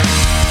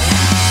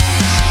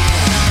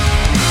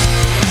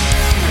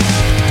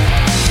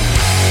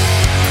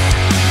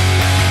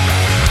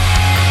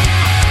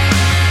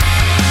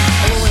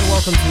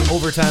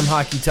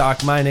Hockey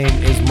Talk. My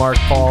name is Mark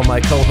Paul.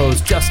 My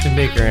co-host Justin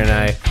Baker and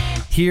I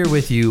here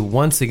with you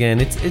once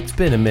again. It's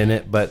been a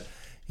minute, but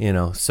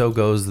so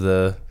goes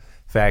the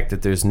fact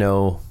that there's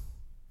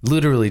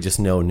literally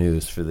just no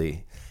news for the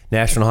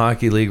National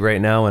Hockey League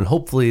right now, and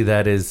hopefully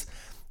that is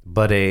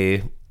but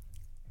a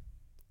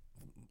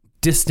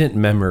distant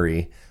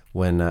memory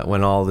when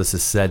all this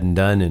is said and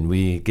done and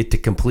we get to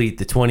complete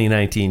the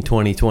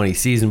 2019-2020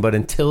 season. But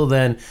until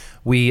then,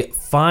 we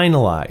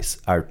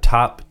finalize our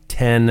top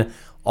 10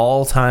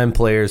 all-time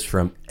players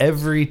from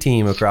every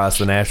team across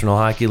the National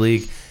Hockey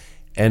League,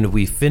 and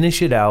we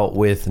finish it out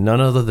with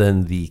none other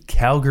than the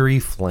Calgary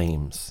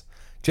Flames.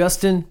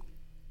 Justin,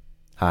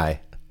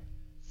 hi.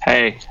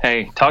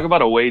 Hey, talk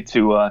about a way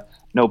to,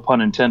 no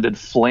pun intended,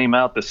 flame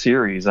out the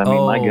series. I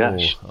mean, my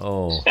gosh.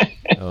 Oh,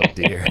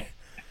 dear.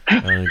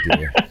 Oh,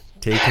 dear.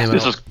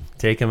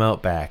 Take him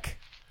out back.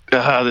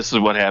 This is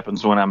what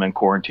happens when I'm in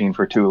quarantine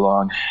for too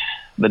long.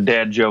 The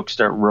dad jokes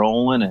start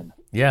rolling in.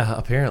 Yeah,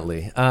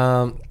 apparently.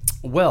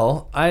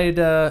 Well, I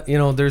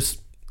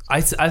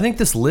think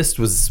this list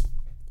was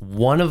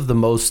one of the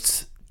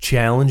most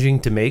challenging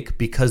to make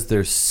because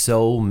there's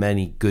so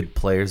many good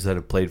players that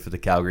have played for the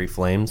Calgary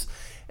Flames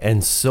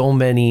and so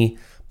many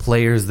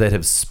players that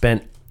have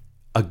spent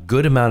a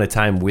good amount of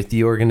time with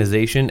the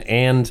organization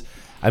and,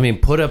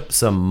 put up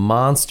some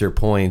monster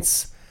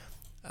points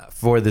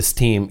for this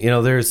team.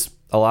 There's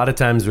a lot of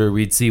times where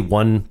we'd see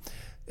one,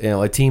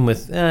 a team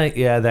with,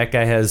 that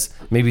guy has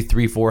maybe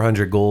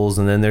 300-400 goals,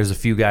 and then there's a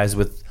few guys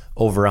with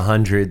over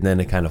 100, and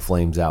then it kind of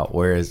flames out.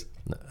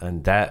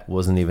 And that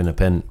wasn't even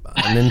an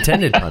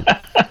intended pun.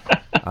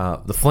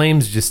 The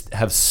Flames just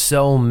have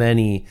so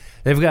many.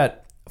 They've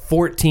got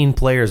 14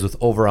 players with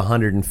over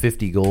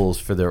 150 goals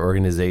for their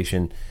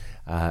organization,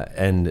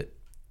 and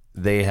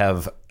they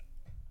have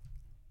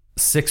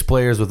 6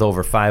 players with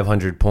over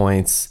 500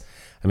 points.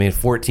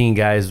 14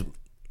 guys,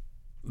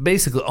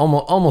 basically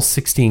almost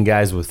 16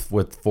 guys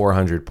with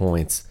 400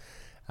 points.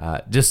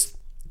 Just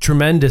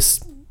tremendous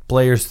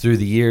players through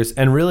the years.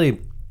 And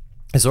really,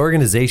 this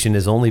organization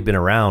has only been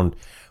around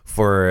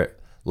for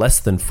less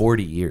than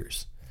 40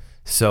 years.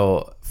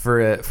 So for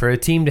a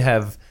team to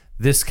have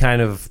this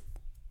kind of,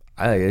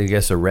 I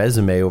guess, a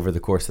resume over the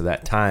course of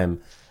that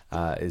time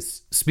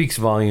speaks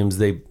volumes.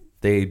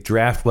 They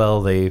draft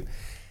well. They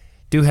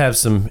do have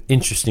some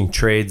interesting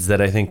trades that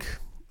I think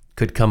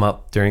could come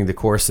up during the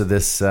course of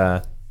this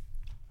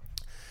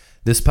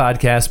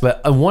podcast.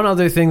 But one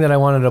other thing that I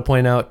wanted to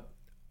point out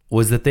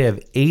was that they have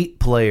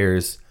 8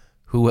 players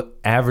who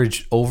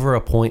averaged over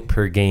a point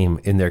per game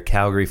in their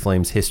Calgary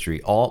Flames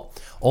history.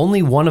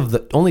 Only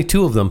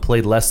 2 of them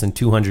played less than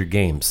 200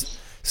 games.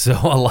 So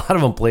a lot of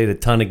them played a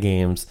ton of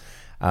games.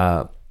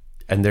 And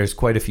there's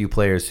quite a few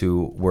players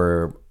who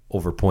were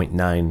over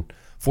 0.9,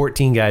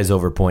 14 guys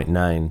over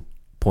 0.9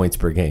 points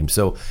per game.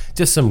 So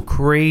just some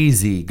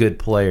crazy good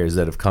players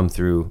that have come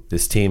through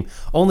this team.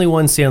 Only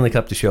one Stanley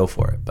Cup to show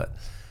for it, but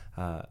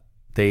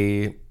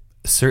they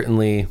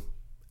certainly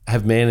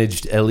have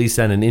managed, at least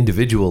on an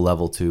individual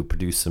level, to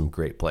produce some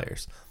great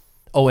players.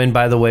 Oh, and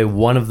by the way,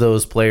 one of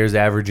those players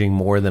averaging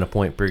more than a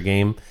point per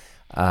game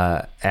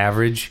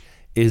average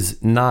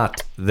is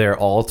not their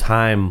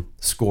all-time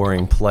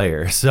scoring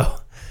player. So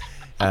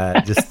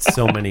just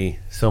so many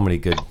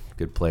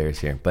good players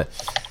here. But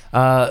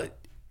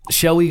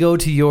shall we go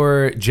to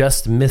your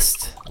just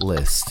missed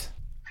list?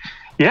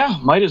 Yeah,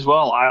 might as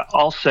well.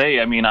 I'll say,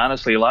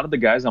 honestly, a lot of the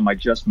guys on my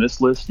just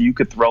missed list, you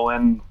could throw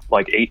in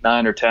like 8,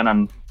 9, or 10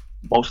 on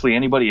mostly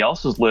anybody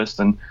else's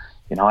list. And,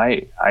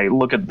 I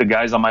look at the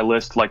guys on my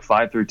list like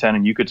 5 through 10,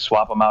 and you could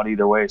swap them out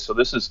either way. So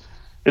this was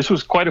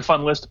quite a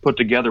fun list to put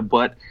together.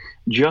 But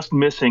just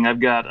missing, I've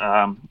got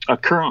a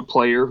current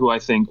player who I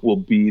think will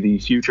be the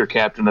future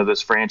captain of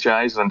this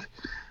franchise and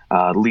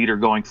leader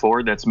going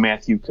forward. That's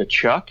Matthew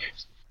Tkachuk.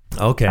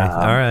 Okay, all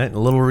right. A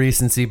little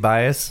recency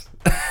bias.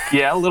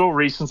 Yeah, a little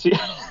recency.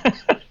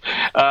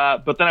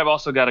 But then I've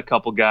also got a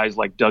couple guys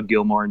like Doug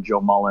Gilmour and Joe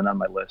Mullen on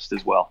my list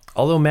as well.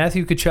 Although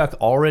Matthew Tkachuk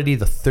already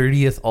the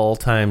 30th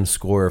all-time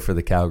scorer for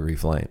the Calgary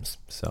Flames.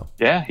 So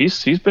yeah,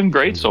 he's been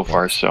great so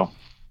far. So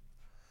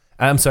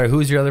I'm sorry,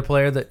 who's your other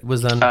player that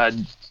was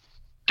on?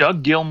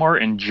 Doug Gilmour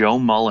and Joe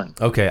Mullen.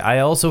 Okay, I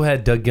also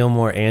had Doug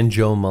Gilmour and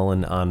Joe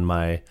Mullen on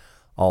my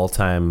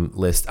all-time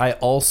list. I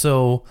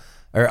also,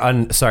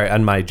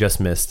 on my just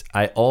missed.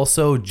 I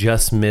also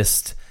just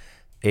missed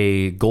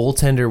a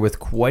goaltender with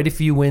quite a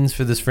few wins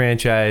for this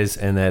franchise,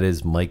 and that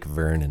is Mike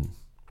Vernon.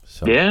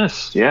 So.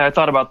 Yes, yeah, I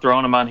thought about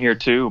throwing him on here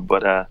too,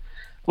 but a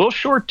little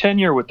short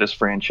tenure with this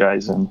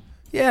franchise. And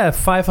yeah,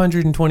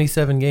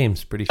 527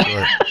 games, pretty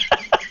short.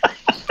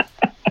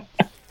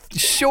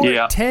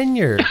 Short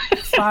tenure,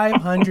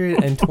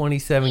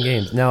 527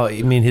 games. Now,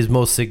 his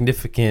most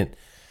significant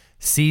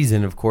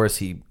season, of course,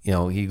 he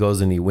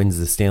goes and he wins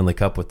the Stanley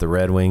Cup with the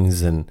Red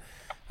Wings, and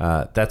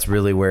that's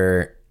really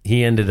where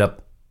he ended up.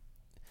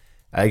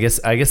 I guess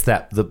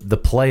that the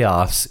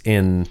playoffs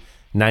in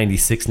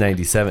 96,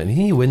 97. Did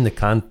he win the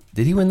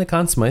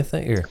Conn Smythe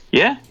that year?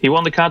 Yeah, he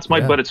won the Conn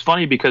Smythe, but it's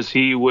funny because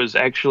he was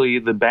actually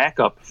the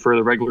backup for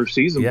the regular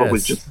season, but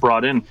was just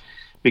brought in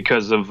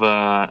because of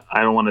I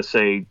don't want to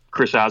say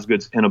Chris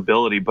Osgood's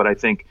inability, but I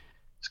think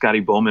Scotty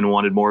Bowman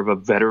wanted more of a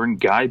veteran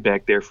guy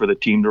back there for the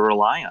team to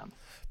rely on.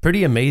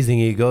 Pretty amazing.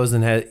 He goes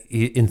and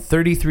in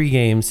 33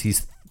 games,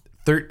 he's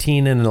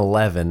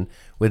 13-11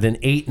 with an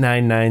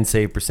 .899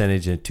 save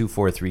percentage and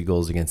 2.43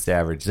 goals against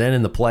average. Then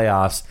in the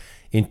playoffs,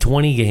 in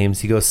 20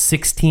 games, he goes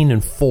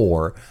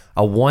 16-4,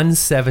 a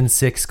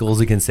 1.76 goals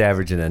against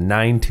average and a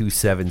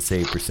 9.27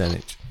 save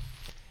percentage.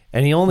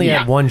 And he only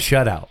had one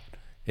shutout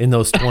in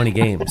those 20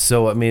 games.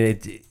 So I mean,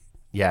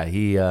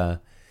 he wasn't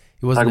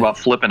talk about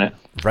flipping it.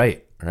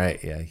 Right,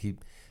 yeah.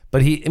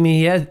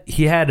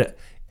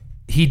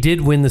 He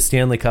did win the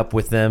Stanley Cup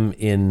with them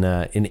in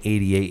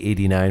 88,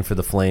 89 for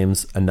the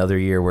Flames. Another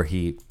year where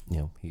he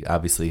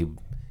obviously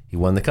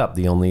won the cup.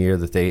 The only year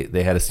that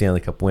they had a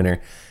Stanley Cup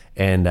winner,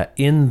 and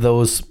in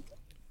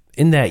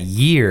that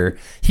year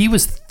he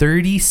was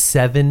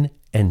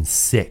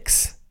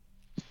 37-6.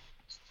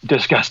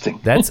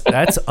 Disgusting.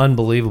 That's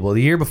unbelievable.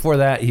 The year before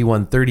that, he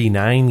won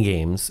 39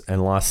 games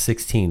and lost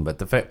 16. But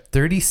the fact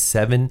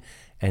 37-6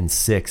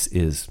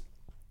 is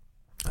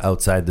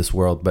outside this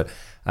world. But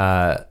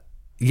I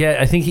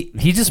think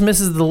he just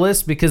misses the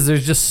list because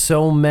there's just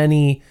so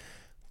many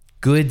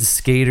good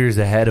skaters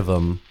ahead of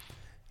him,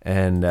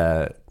 and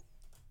I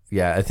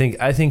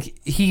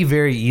think he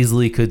very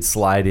easily could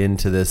slide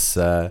into this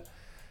bottom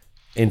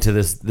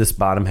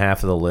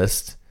half of the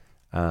list.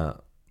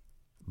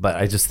 But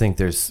I just think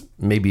there's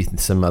maybe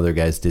some other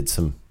guys did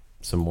some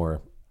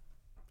more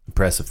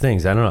impressive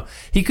things. I don't know.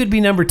 He could be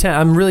number 10.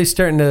 I'm really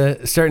starting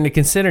to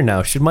consider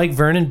now. Should Mike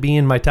Vernon be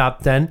in my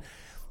top 10?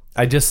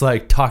 I just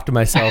talked to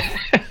myself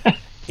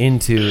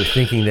into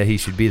thinking that he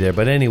should be there.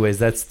 But anyways,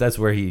 that's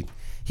where he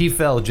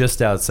fell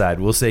just outside.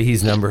 We'll say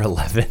he's number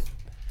 11.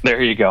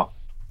 There you go.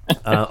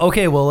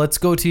 Okay, well, let's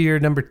go to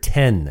your number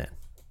 10 then.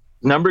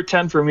 Number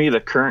 10 for me, the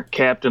current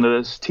captain of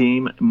this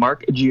team,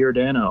 Mark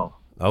Giordano.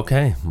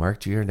 Okay, Mark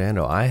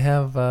Giordano. I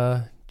have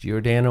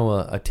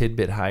Giordano a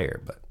tidbit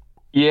higher, but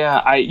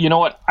yeah, you know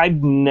what?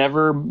 I've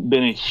never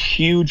been a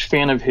huge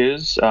fan of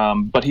his,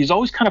 but he's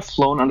always kind of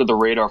flown under the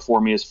radar for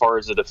me as far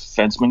as a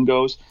defenseman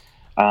goes.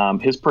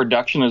 His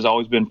production has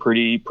always been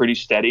pretty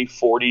steady,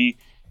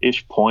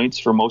 40-ish points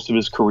for most of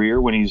his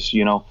career when he's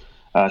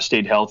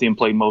stayed healthy and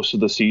played most of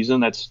the season.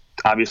 That's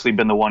obviously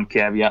been the one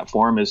caveat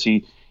for him, is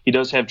he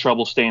does have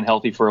trouble staying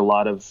healthy for a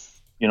lot of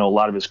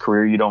his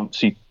career. You don't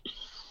see.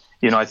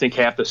 I think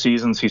half the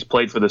seasons he's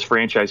played for this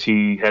franchise,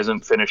 he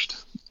hasn't finished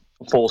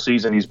a full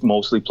season. He's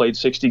mostly played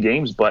 60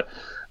 games, but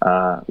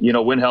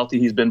when healthy,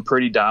 he's been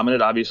pretty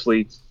dominant.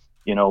 Obviously,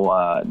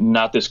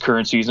 not this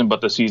current season,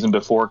 but the season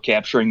before,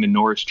 capturing the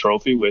Norris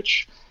Trophy,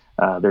 which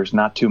there's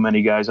not too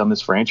many guys on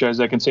this franchise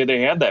that can say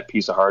they had that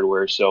piece of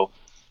hardware. So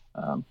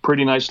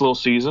pretty nice little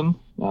season,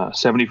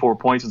 74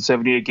 points in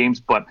 78 games,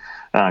 but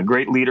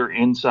great leader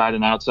inside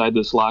and outside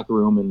this locker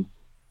room, and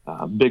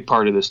a big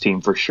part of this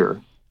team for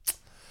sure.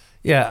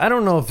 Yeah, I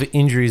don't know if the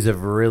injuries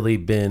have really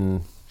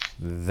been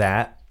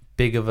that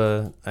big of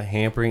a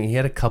hampering. He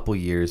had a couple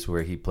years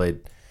where he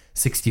played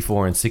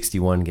 64 and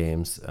 61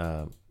 games.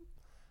 And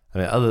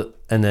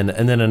then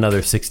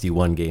another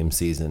 61 game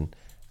season.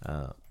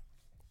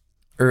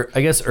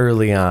 I guess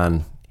early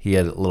on he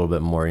had a little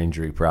bit more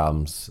injury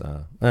problems.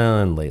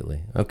 And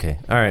lately, okay,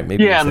 all right,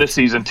 maybe. Yeah, and this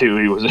season too,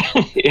 he was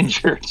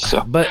injured.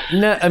 So, but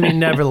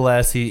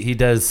nevertheless, he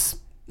does.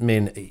 I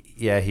mean,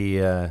 yeah,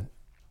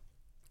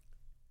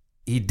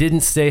 he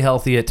didn't stay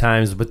healthy at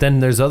times, but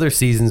then there's other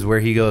seasons where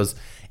he goes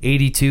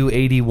 82,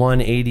 81,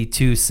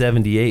 82,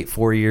 78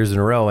 4 years in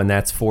a row, and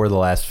that's for the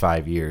last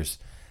 5 years.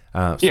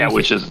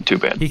 Which isn't too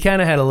bad. He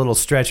kind of had a little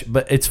stretch,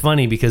 but it's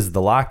funny because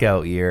the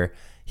lockout year,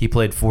 he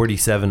played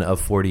 47 of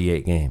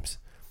 48 games.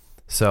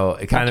 So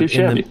it kind of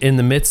in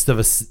the midst of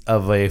a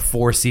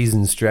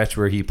 4-season stretch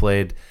where he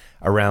played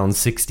around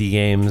 60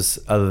 games.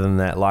 Other than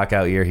that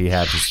lockout year, he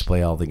had to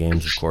play all the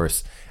games, of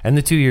course. And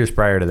the 2 years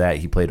prior to that,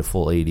 he played a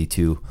full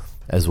 82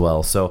 as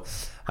well. So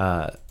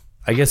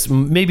I guess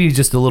maybe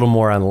just a little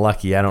more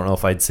unlucky. I don't know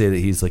if I'd say that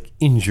he's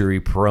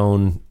injury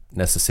prone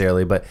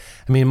necessarily, but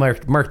I mean,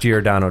 Mark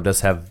Giordano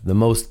does have the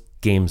most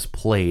games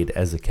played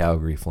as a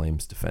Calgary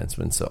Flames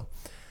defenseman. So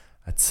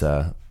that's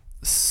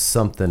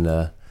something,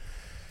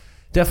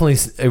 definitely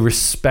a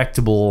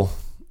respectable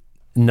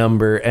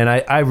number. And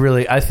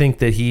I think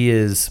that he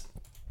is,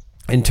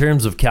 in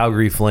terms of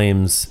Calgary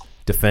Flames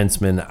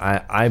defenseman,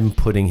 I'm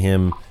putting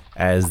him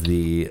as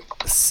the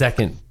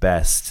second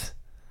best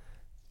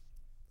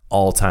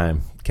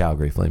all-time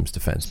Calgary Flames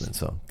defenseman.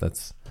 So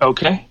that's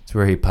okay. That's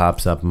where he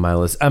pops up in my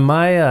list.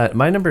 My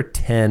number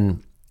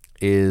 10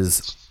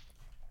 is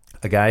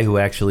a guy who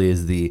actually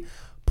is the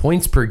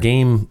points per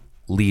game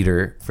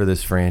leader for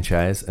this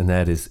franchise, and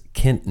that is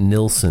Kent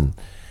Nilsson.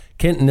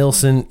 Kent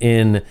Nilsson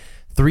in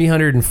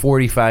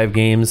 345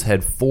 games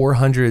had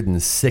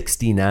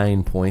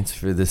 469 points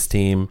for this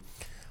team,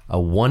 a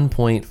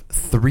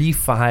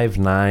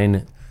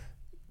 1.359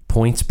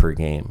 points per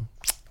game.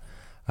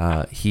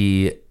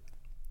 He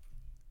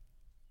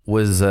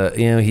was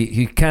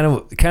he kind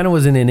of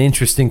was in an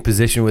interesting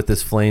position with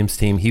this Flames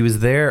team. He was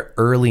there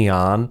early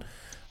on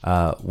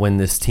when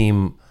this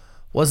team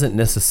wasn't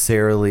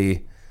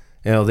necessarily,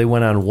 they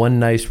went on one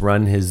nice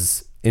run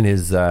in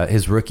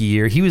his rookie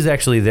year. He was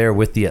actually there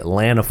with the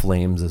Atlanta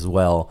Flames as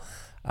well.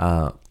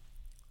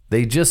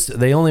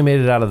 They only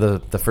made it out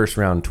of the first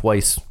round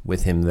twice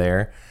with him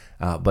there,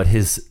 but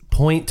his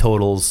point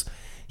totals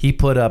he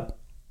put up.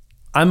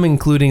 I'm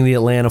including the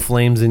Atlanta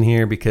Flames in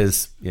here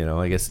because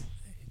I guess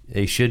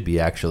they should be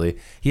actually.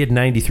 He had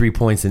 93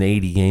 points in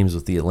 80 games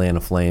with the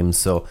Atlanta Flames.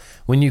 So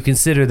when you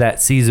consider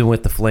that season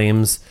with the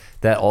Flames,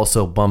 that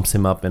also bumps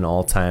him up in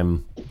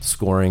all-time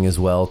scoring as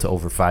well to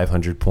over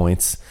 500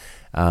 points.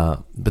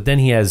 But then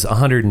he has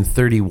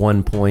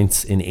 131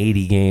 points in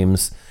 80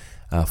 games.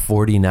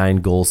 49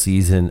 goal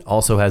season,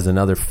 also has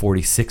another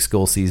 46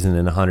 goal season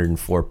and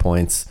 104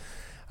 points.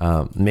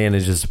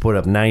 Manages to put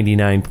up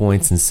 99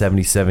 points in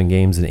 77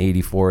 games in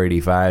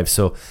 84-85.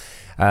 So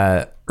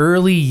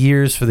early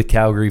years for the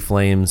Calgary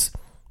Flames,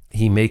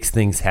 he makes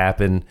things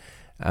happen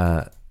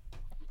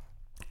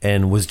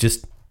and was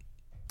just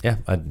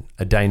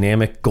a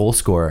dynamic goal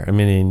scorer. I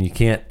mean, you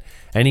can't,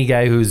 any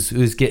guy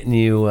who's getting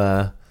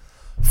you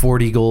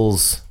 40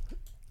 goals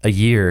a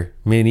year.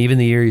 I mean, even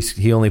the year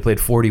he only played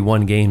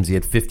 41 games, he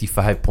had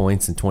 55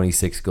 points and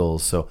 26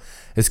 goals. So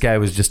this guy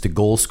was just a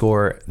goal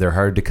scorer. They're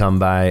hard to come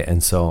by,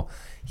 and so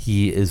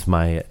he is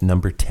my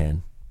number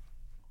 10.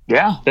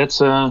 Yeah,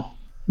 that's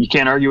you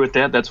can't argue with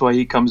that. That's why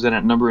he comes in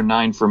at number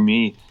 9 for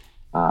me.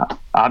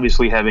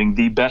 Obviously having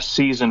the best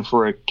season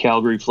for a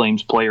Calgary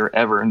Flames player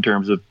ever in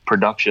terms of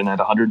production at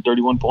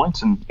 131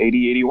 points and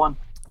 80-81.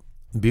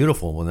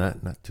 Beautiful. Well,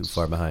 not too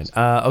far behind.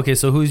 Okay,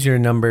 so who's your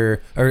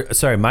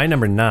my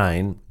number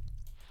 9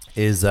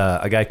 is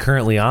a guy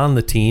currently on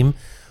the team,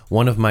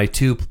 one of my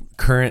 2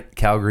 current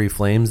Calgary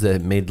Flames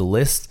that made the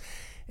list,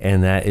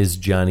 and that is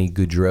Johnny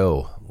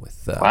Gaudreau.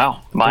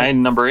 Wow,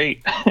 mine number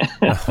 8.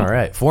 All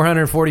right,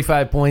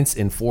 445 points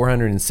in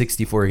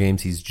 464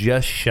 games. He's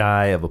just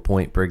shy of a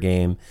point per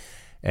game,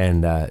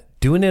 and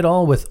doing it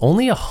all with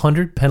only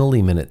 100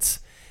 penalty minutes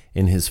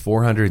in his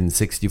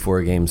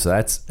 464 games. So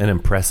that's an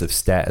impressive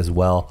stat as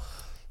well.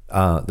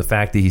 The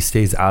fact that he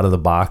stays out of the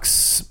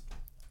box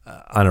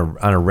on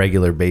a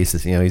regular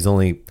basis. He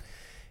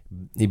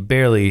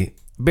barely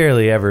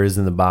ever is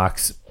in the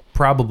box.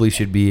 Probably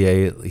should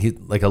be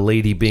like a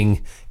Lady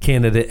Byng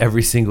candidate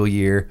every single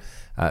year.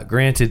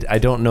 Granted, I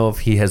don't know if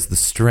he has the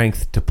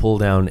strength to pull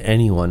down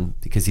anyone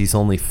because he's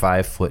only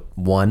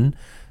 5'1".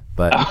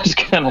 But I was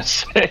gonna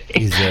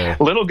say,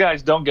 little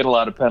guys don't get a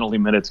lot of penalty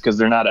minutes because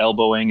they're not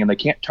elbowing and they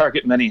can't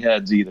target many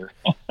heads either.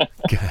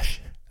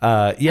 Gosh,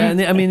 and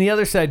the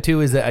other side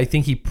too is that I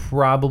think he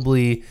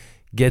probably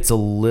gets a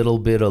little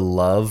bit of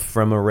love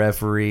from a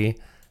referee.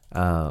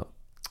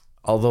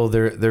 Although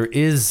there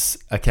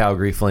is a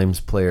Calgary Flames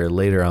player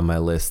later on my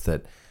list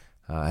that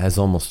has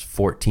almost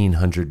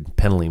 1,400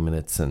 penalty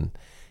minutes, and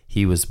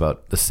he was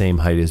about the same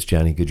height as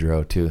Johnny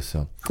Gaudreau too.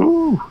 So.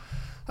 Ooh.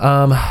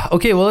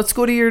 Okay, well, let's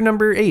go to your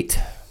number 8.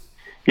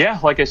 Yeah,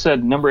 like I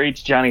said, number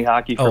 8's Johnny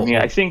Hockey for me.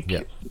 I think,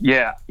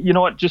 you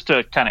know what, just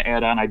to kind of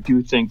add on, I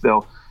do think,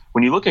 though,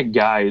 when you look at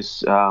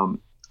guys,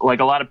 like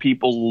a lot of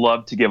people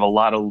love to give a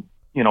lot of,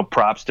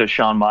 props to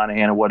Sean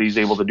Monahan and what he's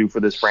able to do for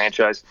this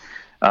franchise.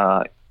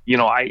 I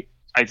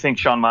think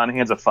Sean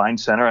Monahan's a fine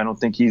center. I don't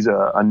think he's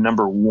a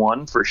number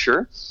 1 for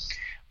sure.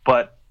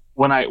 But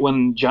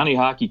when Johnny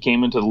Hockey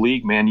came into the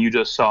league, man, you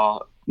just saw,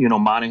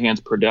 Monahan's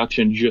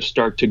production just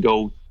start to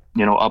go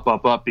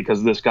up because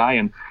of this guy.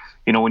 And,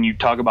 when you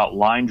talk about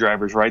line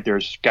drivers, right,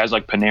 there's guys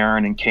like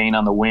Panarin and Kane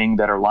on the wing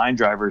that are line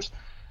drivers.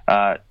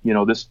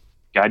 This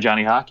guy,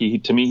 Johnny Hockey,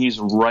 to me, he's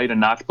right a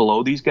notch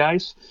below these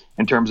guys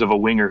in terms of a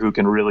winger who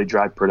can really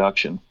drive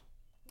production.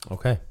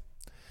 Okay.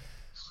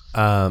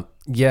 I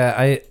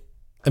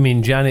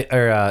mean,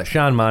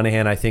 Sean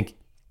Monahan, I think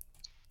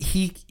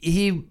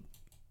he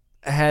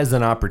has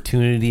an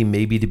opportunity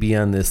maybe to be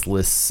on this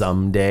list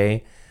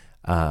someday.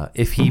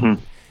 If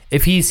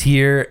he's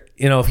here,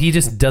 if he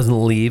just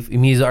doesn't leave, I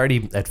mean, he's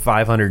already at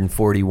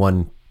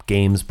 541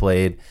 games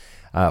played,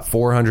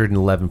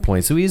 411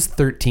 points. So he's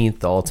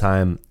 13th all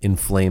time in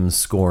Flames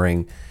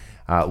scoring,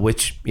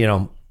 which,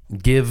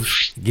 give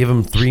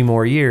him 3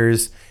 more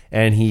years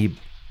and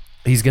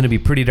he's going to be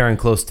pretty darn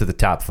close to the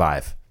top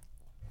 5.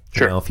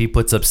 Sure. If he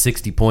puts up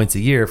 60 points a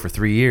year for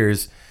 3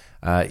 years,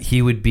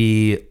 he would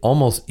be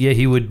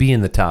he would be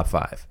in the top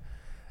 5.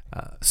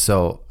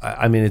 So,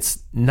 I mean,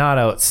 it's not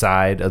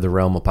outside of the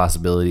realm of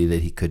possibility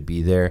that he could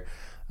be there.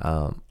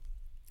 But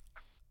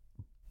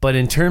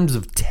in terms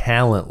of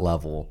talent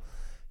level,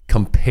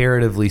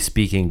 comparatively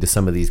speaking to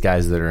some of these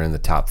guys that are in the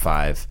top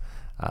 5,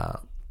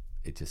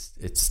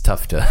 it's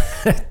tough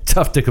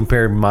to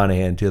compare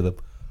Monahan to them.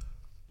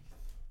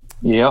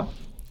 Yep.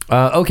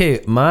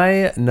 Okay,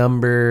 my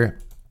number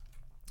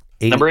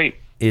 8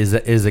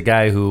 is a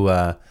guy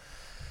who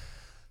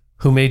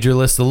made your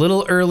list a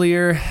little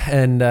earlier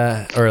and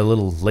or a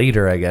little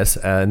later, I guess,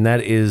 and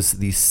that is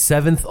the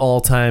 7th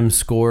all-time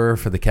scorer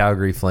for the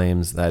Calgary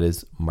Flames. That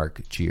is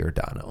Mark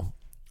Giordano.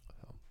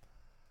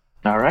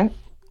 All right.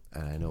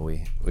 I know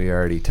we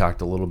already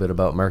talked a little bit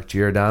about Mark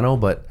Giordano,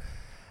 but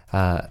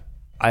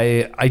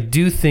I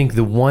do think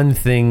the one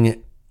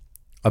thing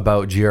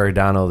about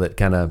Giordano that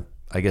kind of,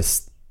 I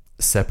guess,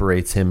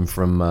 separates him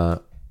from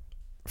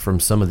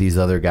some of these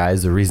other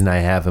guys, the reason I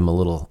have him a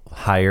little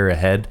higher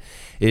ahead,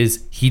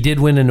 is he did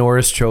win a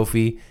Norris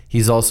Trophy.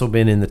 He's also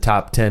been in the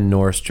top 10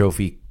 Norris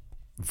Trophy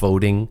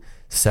voting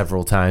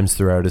several times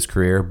throughout his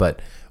career, but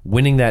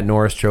winning that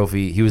Norris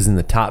Trophy, he was in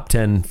the top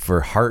 10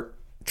 for Hart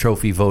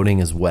Trophy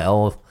voting as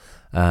well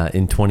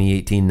in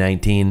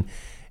 2018-19,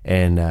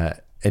 and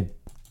it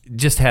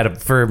just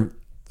had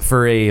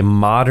for a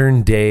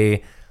modern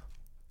day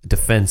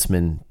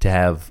defenseman to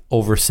have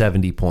over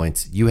 70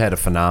 points. You had a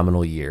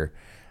phenomenal year.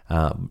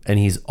 And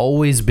he's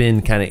always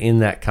been kind of in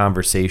that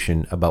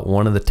conversation about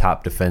one of the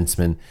top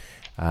defensemen.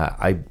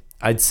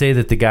 I'd say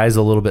that the guy's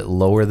a little bit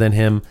lower than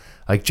him.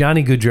 Like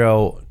Johnny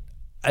Gaudreau,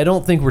 I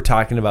don't think we're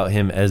talking about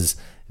him as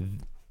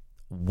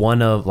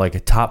one of like a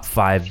top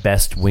 5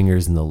 best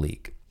wingers in the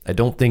league. I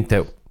don't think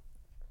that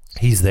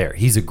he's there.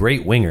 He's a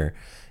great winger.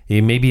 He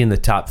may be in the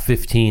top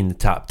 15, the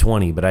top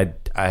 20,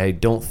 but I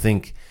don't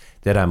think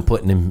that I'm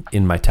putting him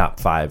in my top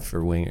 5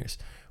 for wingers.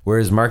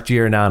 Whereas Mark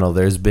Giordano,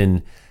 there's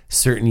been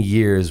certain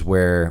years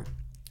where,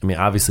 I mean,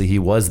 obviously he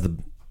was the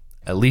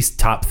at least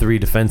top 3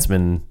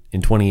 defenseman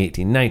in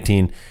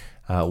 2018-19,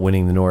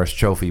 winning the Norris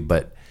Trophy,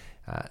 but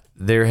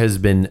there has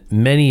been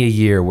many a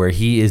year where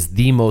he is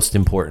the most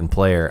important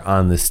player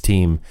on this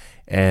team,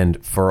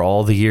 and for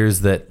all the years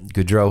that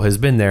Gaudreau has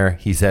been there,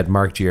 he's had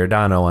Mark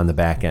Giordano on the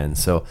back end.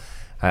 So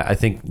I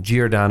think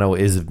Giordano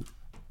is,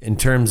 in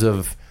terms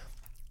of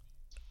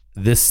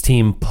this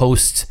team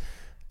post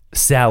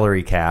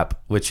salary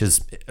cap, which is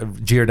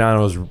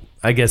Giordano's,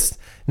 I guess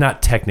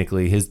not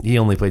technically, he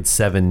only played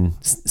seven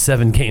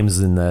games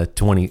in the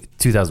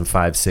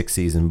 2005-06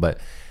 season, but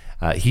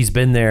he's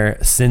been there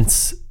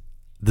since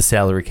the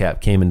salary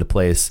cap came into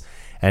place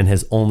and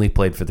has only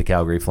played for the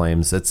Calgary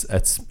Flames.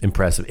 That's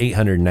impressive.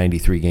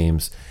 893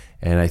 games,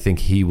 and I think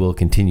he will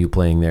continue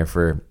playing there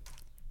for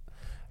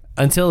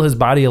until his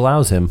body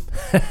allows him.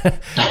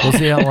 We'll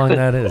see how long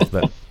that is,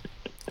 but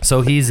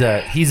so he's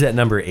at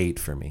number 8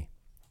 for me.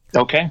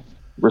 Okay.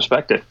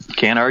 Respect it.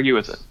 Can't argue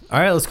with it. All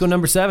right, let's go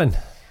number 7.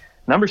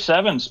 Number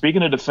 7,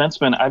 speaking of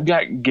defensemen, I've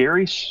got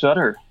Gary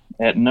Sutter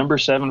at number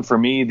 7 for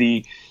me,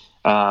 the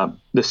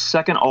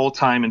second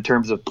all-time in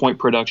terms of point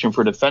production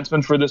for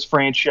defensemen for this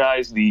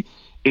franchise, the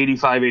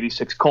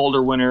 85-86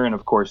 Calder winner, and,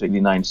 of course,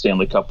 89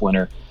 Stanley Cup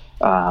winner.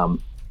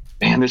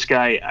 Man, this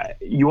guy,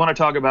 you want to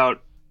talk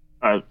about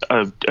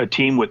a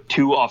team with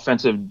 2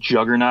 offensive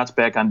juggernauts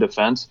back on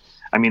defense.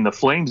 I mean, the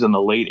Flames in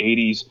the late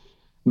 80s,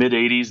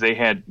 mid-80s, they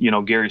had,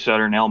 Gary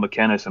Sutter and Al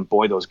McInnes, and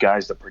boy, those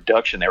guys, the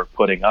production they were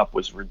putting up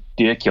was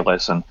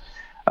ridiculous. And,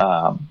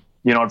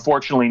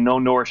 unfortunately, no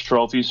Norris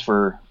trophies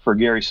for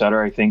Gary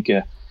Sutter. I think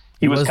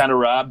he was kind of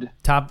robbed.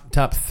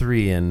 Top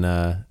 3 in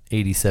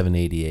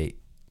 87-88.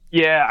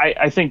 Yeah,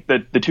 I think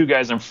that the 2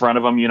 guys in front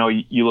of him,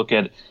 you look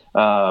at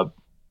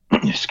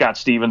Scott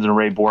Stevens and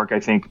Ray Bourque, I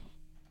think,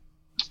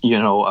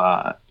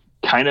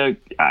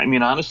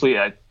 honestly,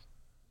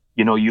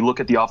 you look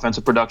at the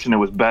offensive production, it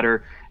was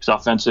better. His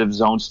offensive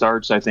zone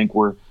starts, I think,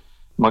 were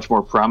much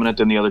more prominent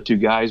than the other 2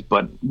 guys,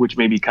 but which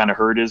maybe kind of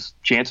hurt his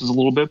chances a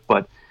little bit.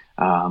 But,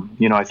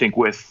 I think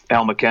with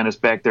Al McInnes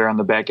back there on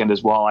the back end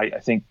as well, I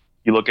think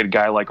you look at a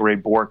guy like Ray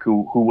Bourque,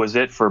 who was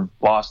it for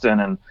Boston,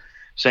 and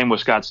same with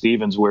Scott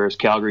Stevens, whereas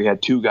Calgary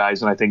had 2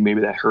 guys, and I think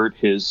maybe that hurt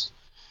his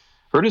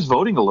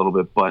voting a little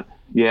bit. But,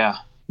 yeah,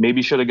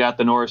 maybe should have got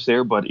the Norris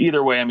there. But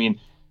either way, I mean,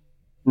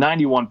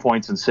 91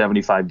 points in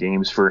 75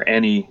 games for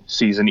any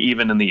season,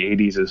 even in the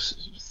 80s,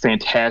 is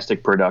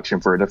fantastic production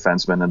for a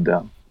defenseman. And,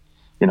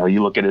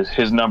 you look at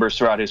his numbers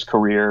throughout his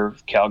career,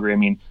 Calgary, I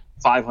mean,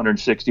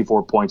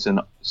 564 points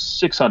in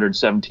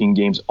 617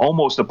 games,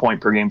 almost a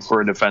point per game for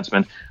a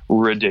defenseman.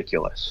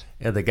 Ridiculous.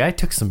 Yeah, the guy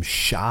took some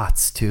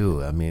shots,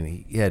 too. I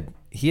mean,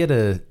 he had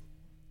a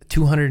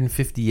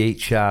 258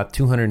 shot,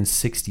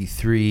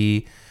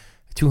 263,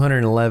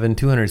 211,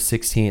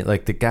 216.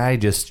 Like, the guy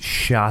just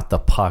shot the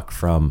puck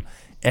from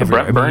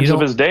everywhere. The Brent Burns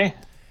of his day.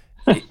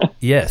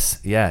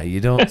 Yes, yeah. You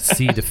don't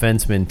see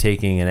defensemen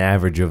taking an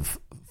average of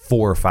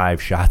 4 or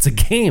 5 shots a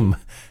game.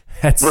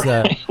 That's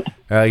right.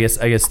 I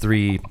guess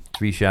three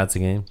shots a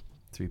game,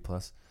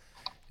 3+.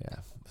 Yeah.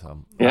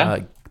 So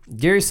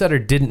Gary Sutter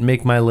didn't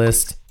make my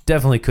list.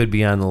 Definitely could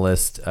be on the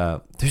list.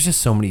 There's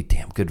just so many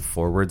damn good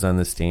forwards on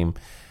this team,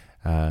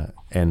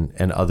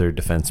 and other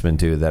defensemen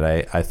too that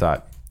I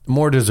thought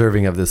more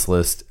deserving of this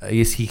list. I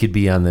guess he could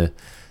be on the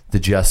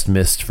just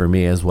missed for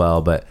me as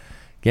well, but.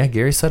 Yeah,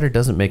 Gary Sutter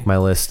doesn't make my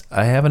list.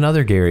 I have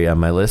another Gary on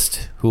my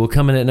list who will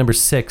come in at number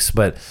 6,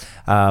 but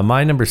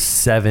my number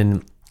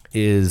 7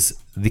 is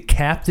the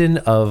captain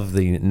of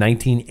the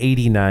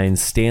 1989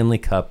 Stanley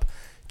Cup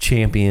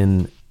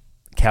champion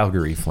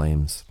Calgary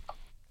Flames.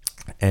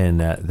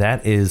 And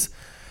that is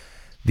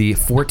the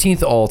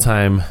 14th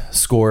all-time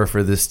scorer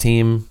for this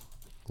team,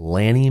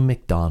 Lanny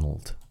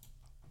McDonald.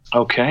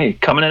 Okay,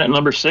 coming in at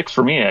number 6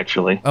 for me,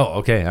 actually. Oh,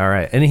 okay, all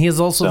right. And he is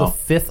also the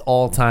 5th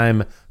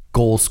all-time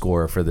goal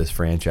scorer for this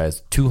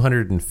franchise,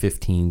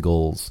 215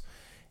 goals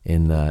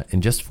in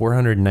just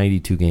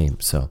 492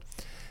 games. So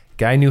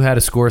Guy knew how to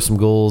score some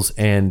goals,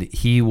 and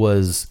he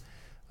was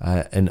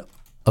a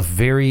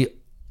very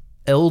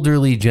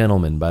elderly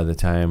gentleman by the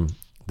time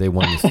they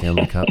won the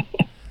Stanley Cup.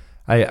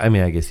 I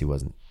mean, I guess he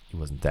wasn't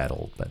that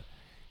old, but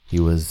he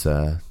was.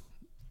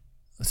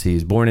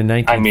 He's born in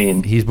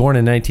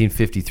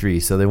 1953,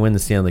 so they win the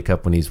Stanley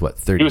Cup when he's what,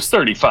 30? He was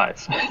 35.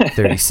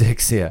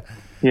 36, yeah.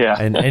 Yeah.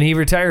 And he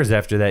retires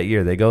after that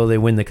year. They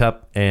win the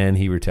cup, and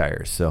he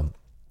retires. So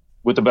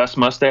with the best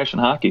mustache in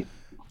hockey.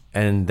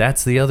 And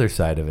that's the other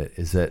side of it,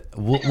 is that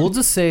we'll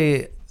just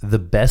say the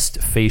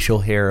best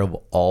facial hair of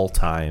all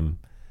time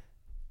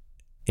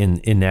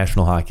in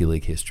National Hockey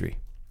League history.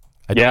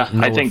 I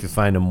think if you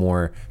find a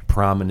more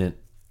prominent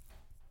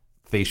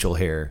facial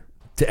hair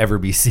to ever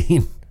be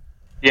seen.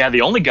 Yeah, the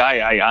only guy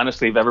I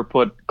honestly have ever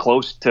put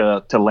close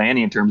to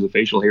Lanny in terms of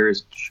facial hair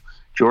is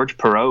George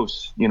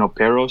Peros. You know,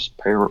 Peros,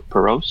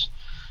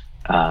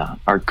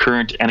 our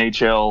current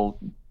NHL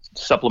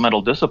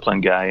supplemental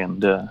discipline guy.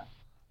 And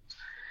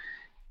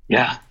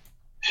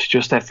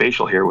just that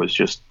facial hair was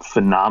just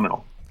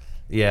phenomenal.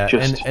 Yeah,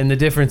 and the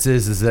difference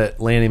is that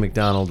Lanny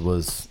McDonald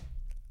was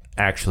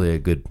actually a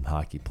good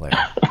hockey player.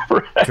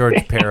 Right. George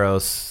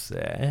Peros,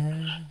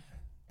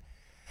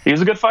 he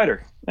was a good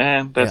fighter.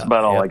 And that's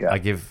about all I got. I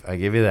give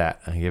you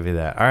that.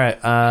 All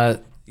right.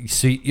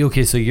 So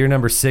your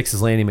number 6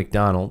 is Lanny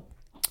McDonald.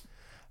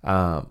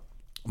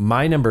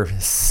 My number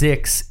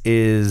 6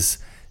 is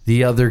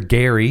the other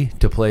Gary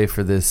to play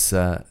for this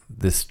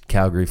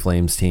Calgary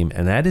Flames team,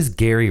 and that is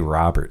Gary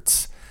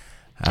Roberts.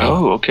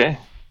 Okay.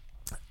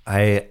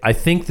 I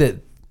think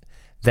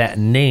that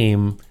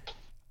name.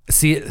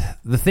 See,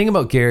 the thing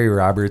about Gary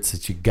Roberts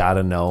that you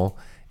gotta know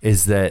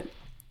is that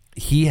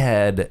he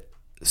had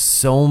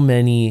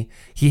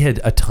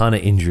a ton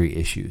of injury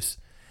issues.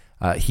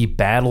 He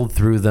battled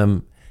through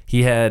them.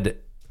 He had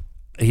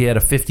a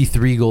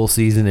 53 goal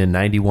season in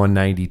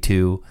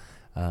 91-92.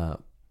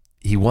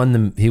 He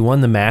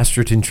won the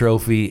Masterton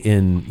Trophy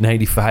in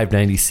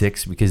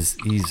 95-96 because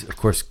he's of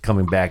course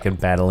coming back and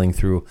battling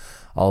through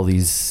all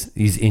these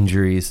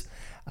injuries.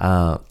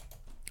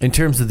 In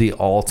terms of the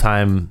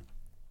all-time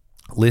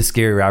list,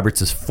 Gary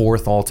Roberts is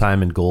 4th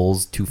all-time in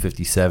goals,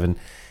 257.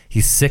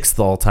 He's 6th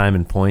all-time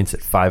in points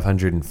at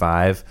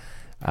 505.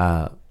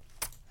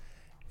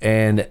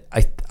 And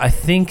I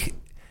think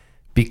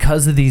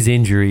because of these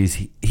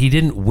injuries, he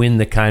didn't win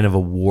the kind of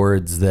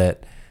awards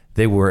that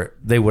they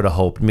would have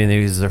hoped. I mean,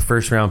 he was their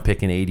first-round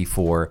pick in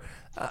 84.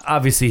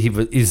 Obviously,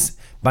 he's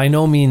by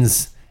no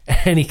means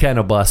any kind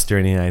of bust or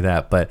anything like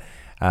that, but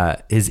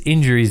his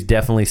injuries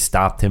definitely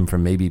stopped him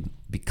from maybe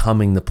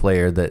becoming the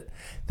player that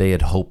they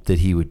had hoped that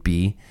he would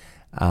be.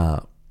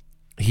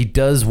 He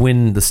does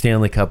win the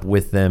Stanley Cup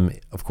with them,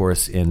 of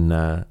course, in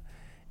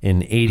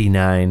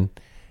 '89,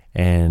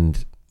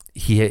 and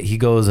he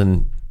goes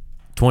in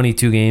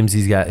 22 games.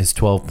 He's got his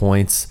 12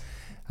 points.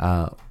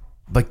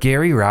 But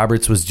Gary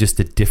Roberts was just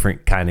a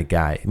different kind of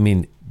guy. I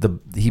mean,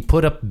 he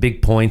put up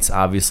big points.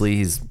 Obviously,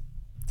 he's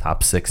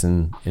top 6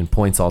 in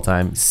points all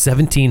time.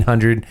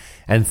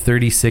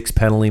 1,736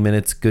 penalty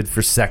minutes, good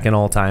for 2nd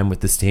all time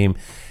with this team.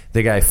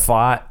 The guy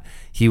fought.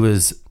 He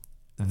was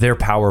their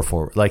power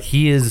forward. Like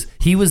he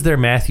was their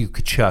Matthew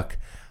Tkachuk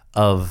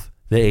of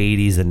the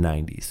 80s and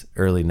 90s,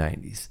 early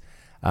 90s.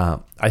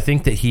 I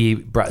think that he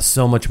brought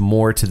so much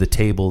more to the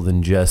table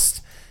than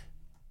just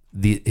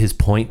his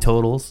point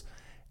totals.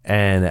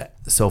 And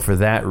so for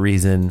that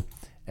reason,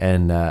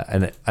 and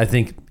I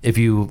think if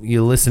you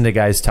listen to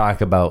guys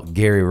talk about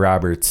Gary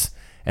Roberts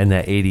and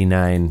that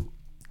 89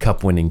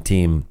 cup winning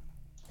team,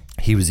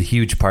 he was a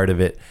huge part of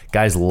it.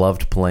 Guys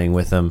loved playing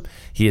with him.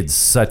 He had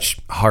such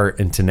heart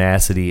and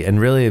tenacity.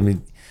 And really, I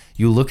mean,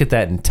 you look at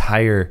that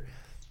entire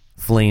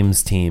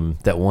Flames team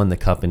that won the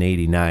cup in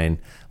 89,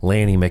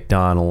 Lanny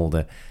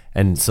McDonald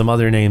and some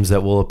other names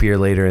that will appear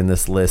later in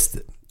this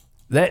list.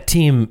 That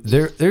team,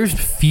 there's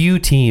few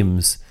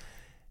teams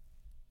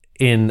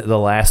in the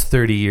last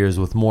 30 years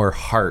with more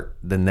heart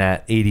than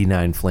that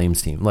 89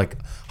 Flames team. Like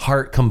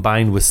heart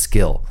combined with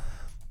skill.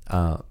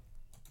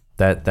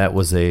 That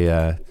was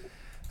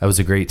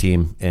a great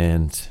team,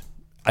 and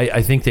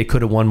I think they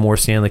could have won more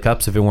Stanley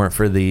Cups if it weren't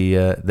for the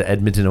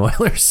Edmonton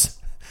Oilers.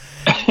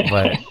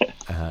 But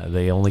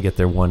they only get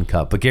their one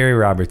cup. But Gary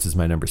Roberts is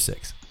my number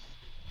 6.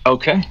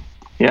 Okay,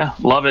 yeah,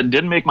 love it.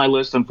 Didn't make my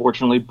list,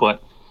 unfortunately,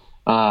 but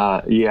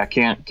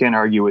can't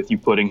argue with you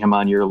putting him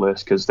on your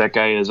list because that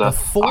guy is a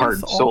heart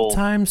and soul.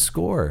 All-time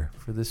score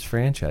for this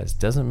franchise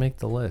doesn't make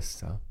the list.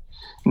 So.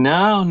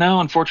 No,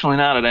 unfortunately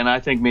not. And I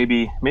think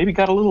maybe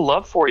got a little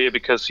love for you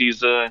because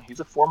he's a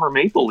former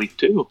Maple Leaf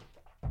too.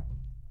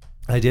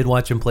 I did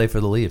watch him play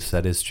for the Leafs.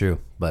 That is true,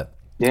 but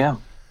yeah,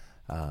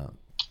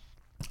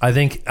 I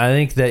think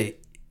that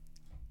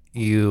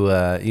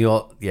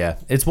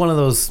it's one of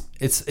those.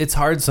 It's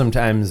hard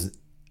sometimes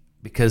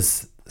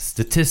because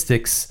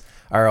statistics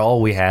are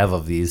all we have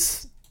of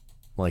these,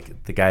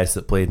 like the guys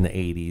that played in the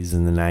 80s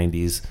and the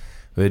 90s.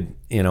 But,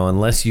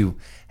 unless you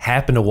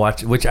happen to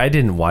watch, which I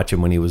didn't watch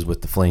him when he was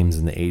with the Flames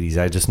in the 80s.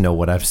 I just know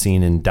what I've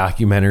seen in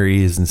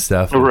documentaries and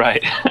stuff.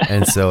 Right.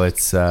 And so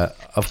it's,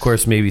 of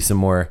course, maybe some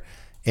more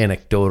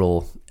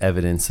anecdotal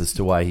evidence as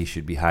to why he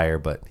should be higher,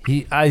 but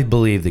I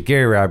believe that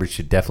Gary Roberts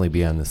should definitely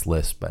be on this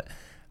list, but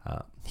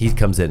he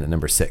comes in at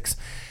number 6.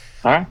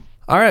 All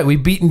right,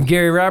 we've beaten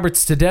Gary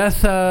Roberts to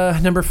death.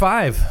 Number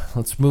 5.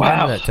 Let's move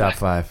on to that top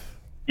 5.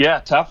 Yeah,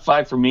 top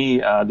 5 for me,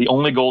 the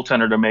only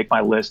goaltender to make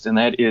my list, and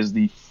that is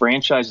the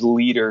franchise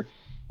leader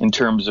in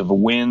terms of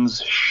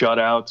wins,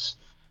 shutouts,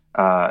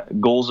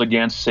 goals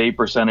against, save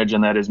percentage,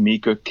 and that is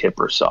Miikka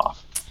Kiprusoff.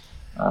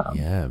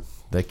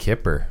 The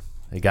Kipper.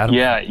 They got him.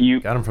 Yeah,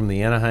 got him from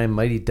the Anaheim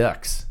Mighty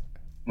Ducks.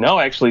 No,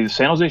 actually, the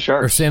San Jose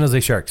Sharks. Or San Jose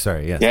Sharks.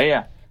 Sorry. Yes.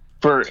 Yeah.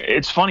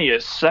 It's funny, a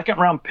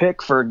second-round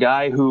pick for a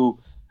guy who,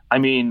 I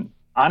mean,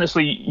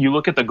 honestly, you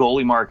look at the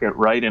goalie market,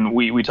 right? And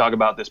we talk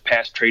about this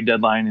past trade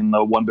deadline and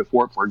the one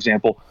before, for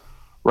example,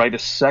 right? A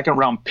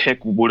second-round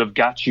pick would have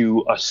got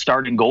you a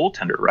starting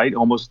goaltender, right?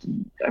 Almost.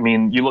 I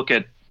mean, you look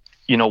at,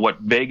 what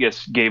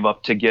Vegas gave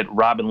up to get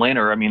Robin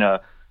Lehner. I mean,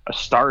 a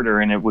starter,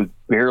 and it was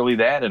barely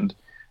that. And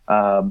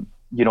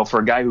for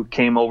a guy who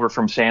came over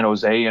from San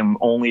Jose and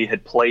only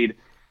had played,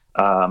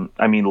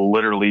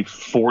 literally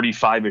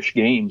 45-ish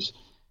games,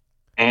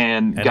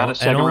 and got a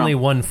second and only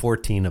round. won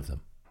 14 of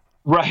them.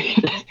 Right,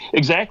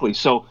 exactly.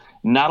 So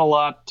not a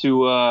lot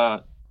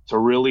to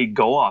really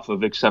go off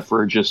of, except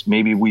for just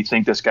maybe we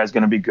think this guy's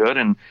going to be good,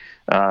 and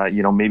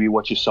maybe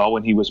what you saw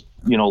when he was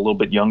a little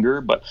bit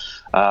younger, but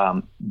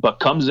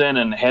comes in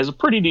and has a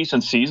pretty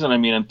decent season. I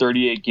mean, in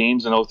 38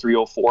 games in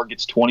 03-04,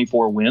 gets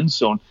 24 wins,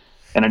 so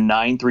and a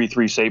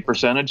 .933 save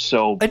percentage.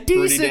 So a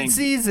decent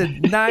season,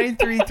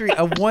 .933,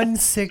 a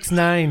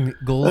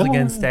 .169 goals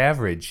against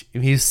average.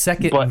 He's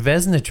second in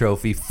Vezina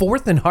Trophy,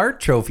 fourth in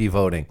Hart Trophy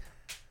voting.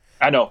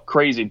 I know,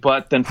 crazy.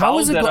 But then how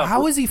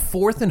is he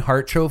fourth in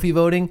Hart Trophy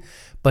voting,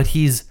 but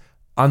he's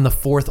on the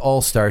fourth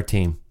All-Star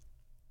team?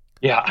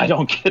 Yeah, I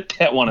don't get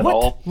that one at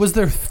all. Was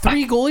there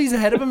 3 goalies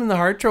ahead of him in the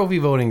Hart Trophy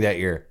voting that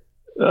year?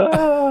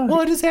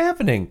 What is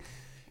happening?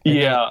 And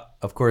then,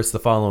 of course, the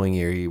following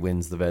year he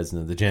wins the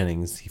Vezina, the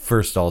Jennings,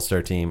 first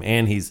All-Star team,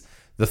 and he's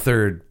the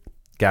third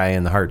guy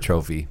in the Hart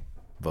Trophy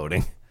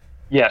voting.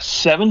 Yeah,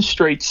 7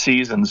 straight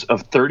seasons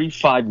of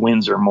 35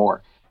 wins or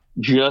more.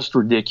 Just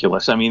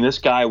ridiculous. I mean, this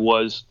guy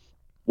was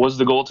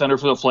the goaltender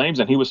for the Flames,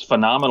 and he was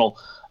phenomenal.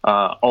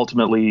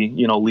 Ultimately,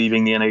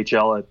 leaving the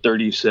NHL at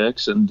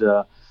 36, and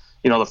the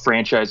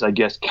franchise, I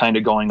guess, kind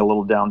of going a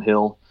little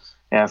downhill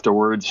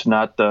afterwards.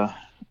 Not the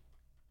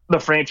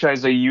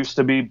franchise they used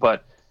to be,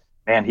 but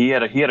man, he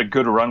had a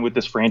good run with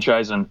this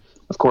franchise, and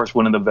of course,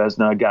 winning the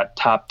Vezina, got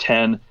top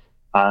 10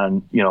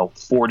 on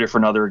 5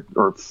 different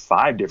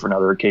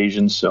other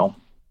occasions. So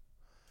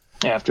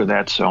after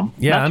that,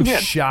 yeah, I'm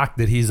shocked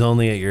that he's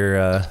only at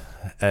your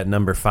at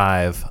number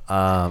 5.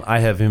 I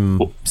have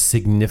him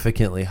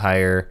significantly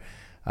higher,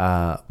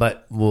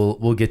 but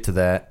we'll get to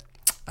that.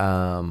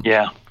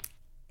 I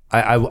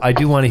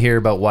do want to hear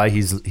about why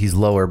he's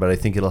lower, but I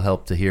think it'll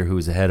help to hear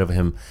who's ahead of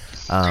him.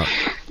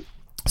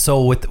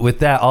 So with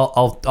that,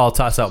 I'll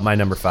toss out my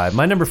number 5.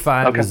 My number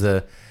 5 is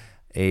a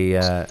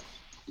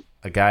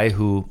guy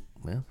who,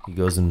 he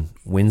goes and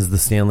wins the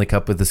Stanley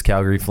Cup with this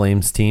Calgary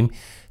Flames team,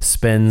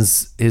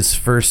 spends his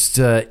first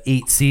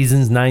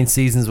 9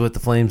 seasons with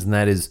the Flames, and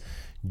that is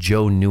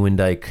Joe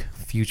Nieuwendyk,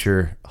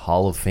 future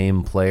Hall of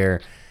Fame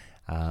player.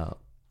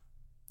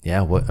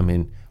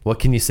 What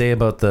can you say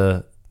about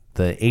the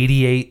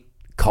 88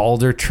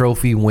 Calder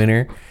Trophy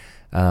winner?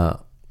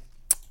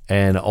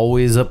 And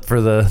always up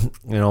for the,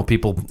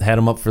 people had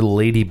him up for the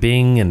Lady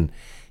Byng, and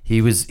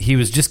he was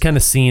just kind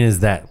of seen as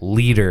that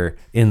leader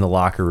in the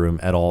locker room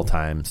at all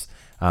times.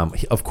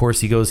 Of course,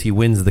 he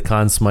wins the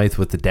Conn Smythe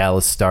with the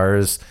Dallas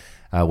Stars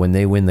when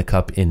they win the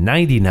Cup in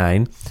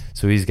 '99.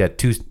 So he's got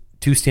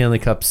two Stanley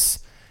Cups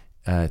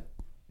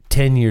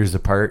 10 years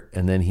apart,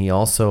 and then he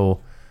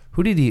also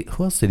who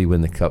else did he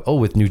win the Cup? Oh,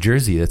 with New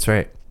Jersey, that's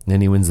right. And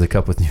then he wins the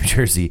Cup with New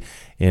Jersey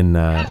in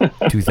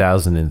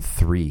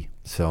 2003.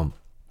 So.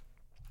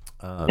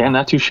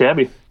 Not too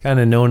shabby.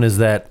 Kind of known as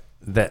that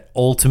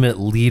ultimate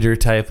leader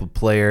type of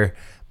player,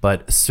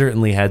 but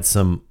certainly had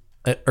some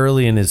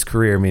early in his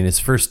career. I mean, his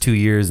first 2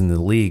 years in the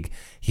league,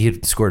 he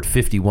had scored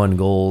 51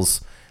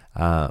 goals.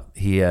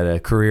 He had a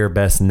career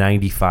best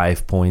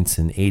 95 points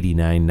in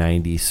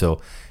 89-90. So,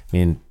 I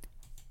mean,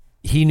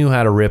 he knew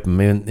how to rip them.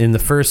 In the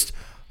first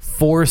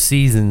 4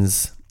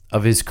 seasons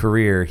of his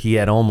career, he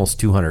had almost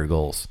 200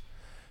 goals.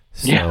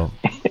 So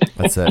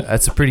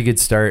that's a pretty good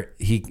start.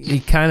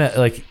 He kind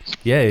of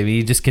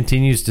he just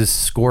continues to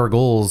score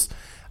goals,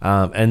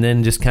 and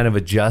then just kind of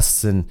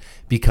adjusts and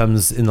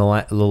becomes in the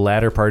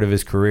latter part of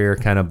his career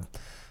kind of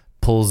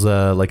pulls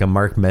like a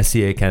Marc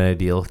Messier kind of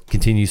deal.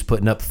 Continues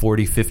putting up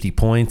 40, 50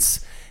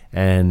 points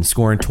and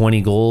scoring 20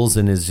 goals,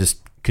 and is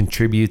just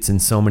contributes in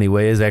so many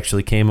ways.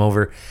 Actually came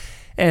over,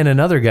 and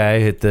another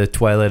guy at the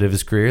twilight of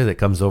his career that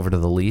comes over to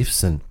the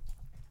Leafs, and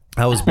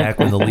that was back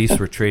when the Leafs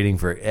were trading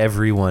for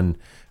everyone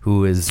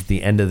who is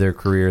the end of their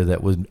career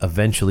that would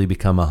eventually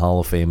become a Hall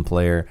of Fame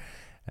player.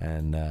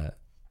 And,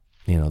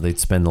 they'd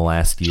spend the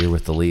last year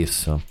with the Leafs.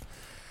 So,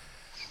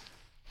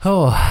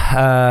 Joe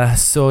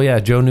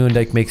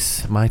Nieuwendyk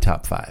makes my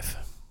top 5.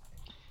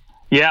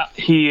 Yeah,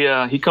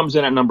 he comes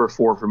in at number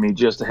 4 for me,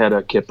 just ahead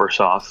of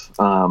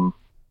Kiprusoff.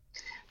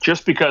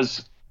 Just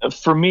because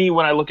for me,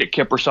 when I look at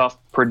Kiprusoff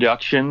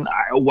production,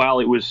 while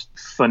it was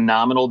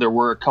phenomenal, there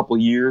were a couple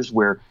years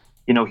where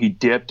he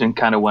dipped and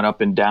kind of went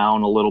up and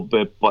down a little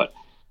bit. But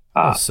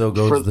so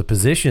goes the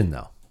position,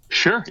 though.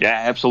 Sure,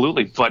 yeah,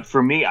 absolutely. But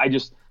for me, I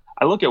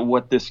look at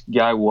what this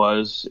guy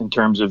was in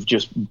terms of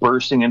just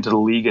bursting into the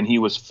league, and he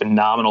was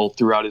phenomenal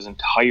throughout his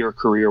entire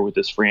career with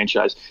this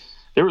franchise.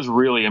 There was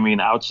really,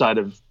 outside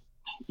of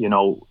the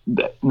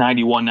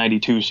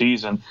 91-92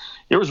 season,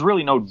 there was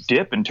really no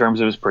dip in terms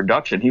of his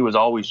production. He was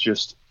always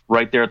just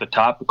right there at the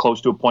top,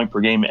 close to a point per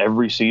game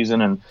every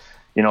season. And,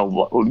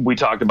 we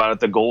talked about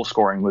it. The goal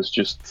scoring was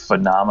just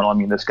phenomenal.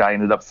 This guy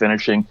ended up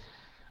finishing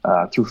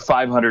through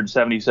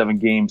 577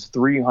 games,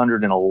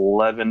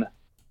 311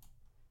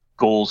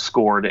 goals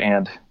scored.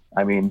 And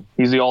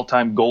he's the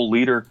all-time goal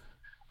leader,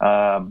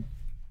 in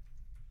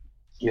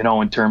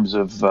terms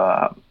of,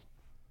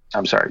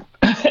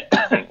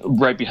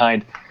 right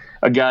behind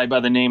a guy by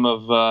the name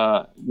of,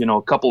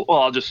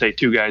 I'll just say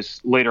 2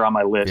 guys later on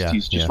my list. Yeah,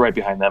 he's just right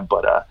behind them.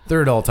 But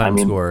third all-time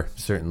scorer,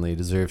 certainly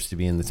deserves to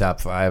be in the top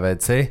 5,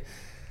 I'd say.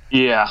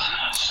 Yeah.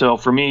 So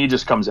for me, he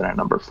just comes in at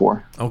number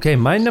 4. Okay.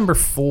 My number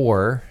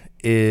 4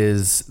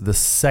 is the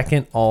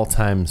second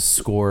all-time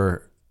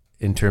scorer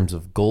in terms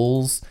of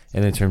goals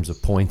and in terms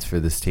of points for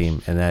this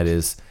team. And that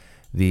is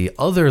the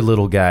other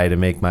little guy to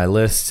make my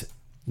list.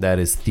 That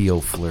is Theo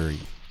Fleury.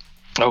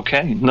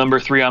 Okay. Number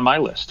 3 on my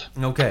list.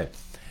 Okay.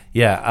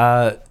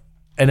 Yeah,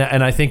 and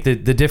I think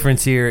that the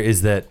difference here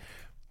is that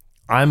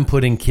I'm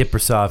putting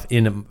Kiprusoff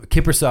in.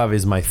 Kiprusoff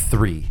is my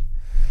 3,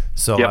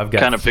 so I've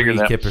got kind of figured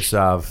that.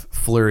 Kiprusoff,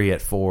 Fleury at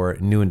 4,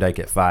 Nieuwendyk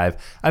at 5.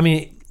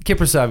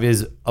 Kiprusoff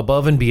is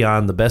above and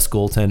beyond the best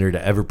goaltender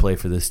to ever play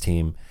for this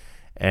team,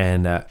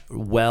 and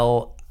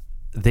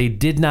they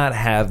did not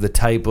have the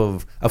type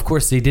of. Of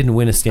course, they didn't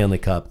win a Stanley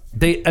Cup.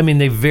 They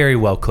very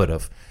well could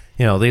have.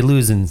 They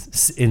lose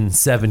in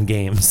 7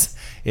 games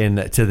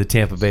to the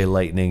Tampa Bay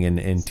Lightning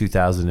in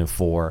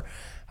 2004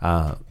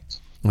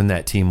 when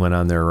that team went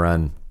on their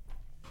run.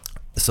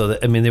 So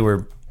they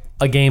were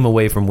a game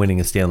away from winning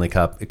a Stanley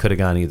Cup. It could have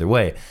gone either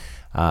way.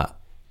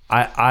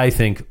 I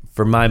think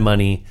for my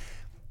money,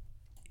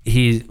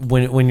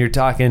 when you're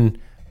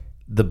talking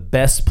the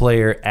best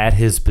player at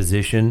his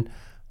position,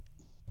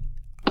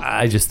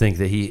 I just think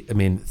that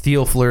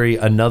Theo Fleury,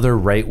 another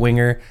right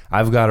winger.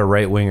 I've got a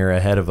right winger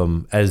ahead of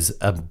him as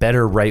a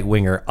better right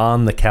winger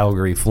on the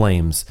Calgary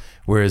Flames,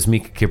 whereas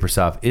Miikka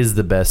Kiprusoff is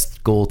the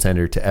best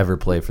goaltender to ever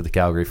play for the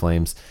Calgary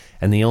Flames.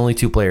 And the only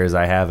 2 players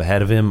I have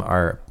ahead of him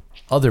are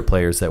other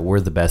players that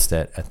were the best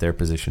at their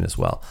position as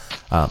well.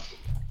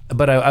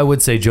 But I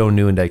would say Joe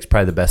Nieuwendyk's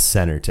probably the best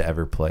center to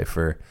ever play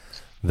for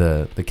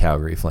the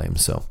Calgary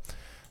Flames. So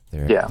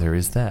there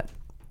is that.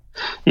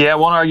 Yeah, I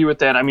won't argue with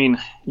that.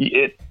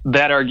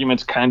 That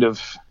argument's kind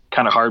of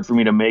hard for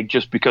me to make,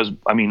 just because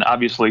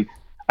obviously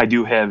I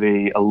do have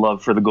a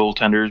love for the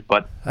goaltenders,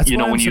 but that's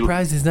why I'm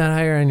surprised he's not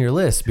higher on your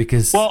list,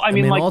 because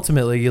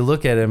ultimately you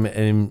look at him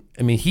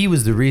and he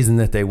was the reason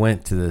that they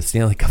went to the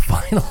Stanley Cup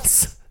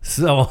Finals.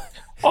 So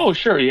oh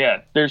sure,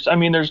 yeah. There's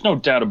no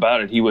doubt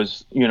about it. He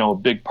was a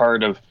big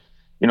part of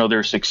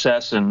their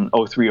success in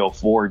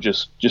 03-04,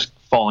 just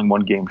falling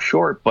 1 game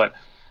short. But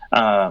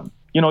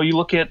you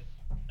look at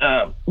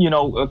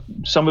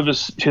some of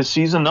his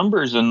season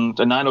numbers in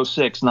the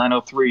 906,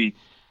 903,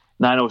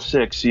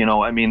 906.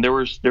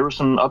 There were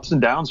some ups and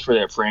downs for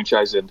that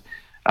franchise, and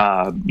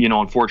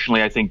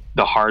unfortunately, I think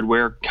the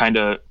hardware kind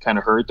of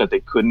hurt that they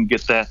couldn't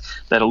get that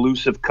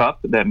elusive cup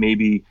that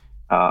maybe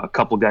a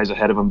couple guys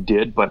ahead of them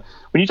did. But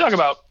when you talk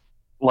about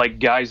like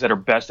guys that are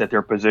best at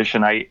their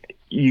position,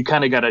 you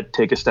kind of got to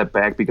take a step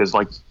back, because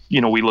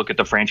we look at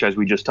the franchise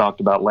we just talked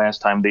about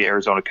last time, the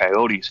Arizona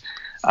Coyotes.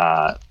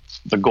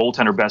 The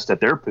goaltender best at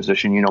their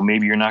position,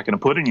 maybe you're not going to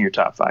put in your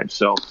top 5.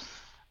 So,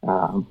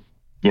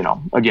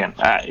 again,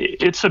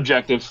 it's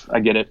subjective.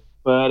 I get it.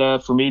 But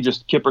for me,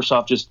 just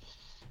Kiprusoff just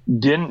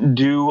didn't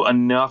do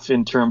enough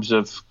in terms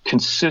of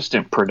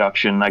consistent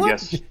production, I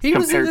guess. He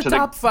was in the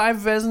top 5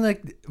 Vezina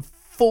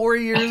 4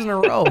 years in a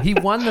row. He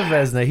won the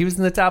Vezina. He was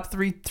in the top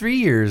 3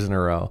 years in a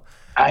row.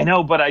 I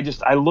know, but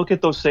I look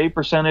at those save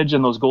percentage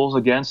and those goals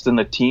against and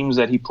the teams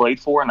that he played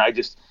for, and I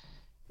just –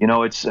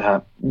 it's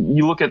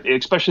you look at,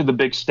 especially the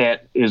big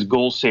stat is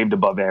goals saved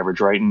above average,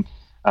 right? And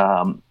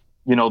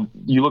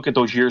you look at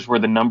those years where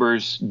the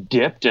numbers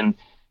dipped and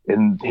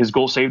his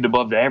goals saved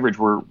above the average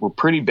were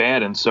pretty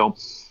bad. And so,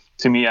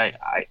 to me,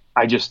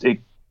 I just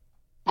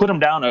put him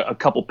down a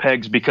couple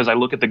pegs, because I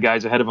look at the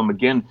guys ahead of him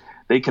again.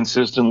 They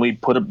consistently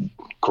put up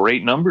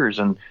great numbers,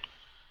 and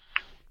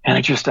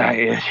it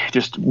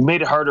just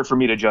made it harder for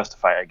me to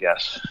justify, I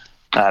guess.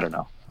 I don't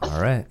know.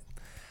 All right.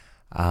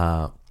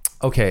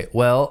 Okay,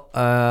 well,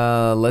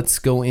 let's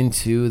go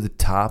into the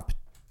top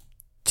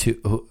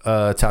two.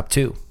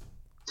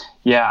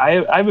 Yeah,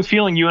 I have a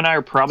feeling you and I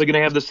are probably going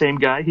to have the same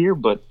guy here,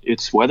 but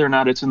it's whether or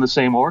not it's in the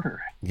same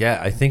order. Yeah,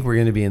 I think we're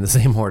going to be in the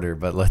same order,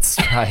 but let's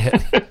try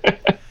it.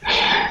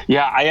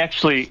 Yeah, I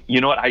actually, you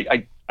know what,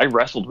 I I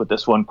wrestled with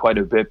this one quite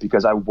a bit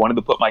because I wanted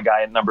to put my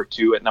guy at number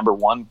 2, at number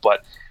 1.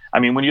 But I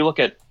mean, when you look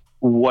at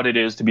what it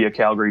is to be a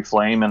Calgary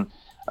Flame, and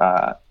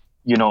I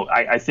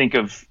think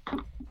of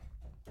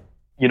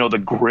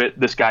the grit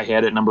this guy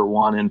had at number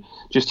 1, and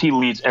just he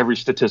leads every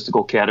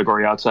statistical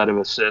category outside of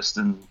assist.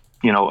 And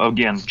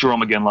again,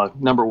 Jarome Iginla,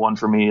 number 1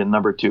 for me, and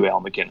number 2,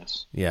 Al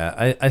MacInnis.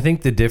 Yeah, I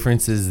think the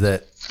difference is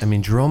that, I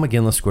mean, Jarome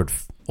Iginla scored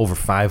over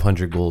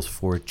 500 goals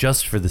for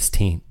this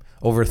team,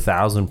 over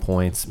 1,000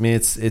 points. I mean,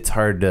 it's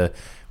hard to,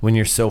 when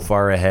you're so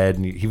far ahead,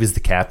 and he was the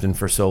captain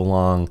for so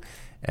long,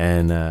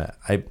 and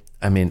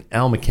I mean,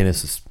 Al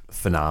MacInnis is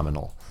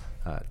phenomenal.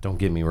 Don't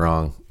get me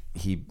wrong,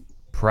 he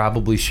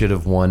probably should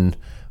have won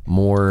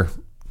more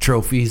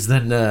trophies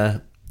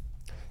than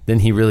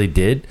he really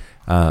did.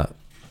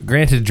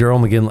 Granted,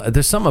 Jarome Iginla,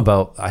 there's something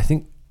about, I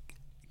think,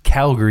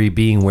 Calgary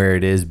being where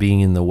it is,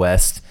 being in the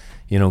West,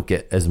 you don't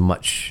get as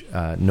much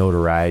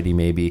notoriety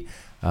maybe.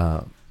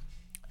 Al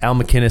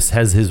MacInnis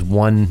has his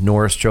one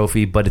Norris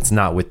Trophy, but it's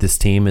not with this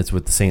team. It's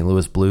with the St.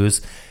 Louis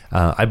Blues.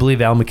 I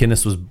believe Al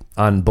MacInnis was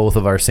on both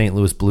of our St.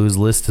 Louis Blues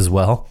list as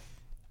well.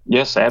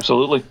 Yes,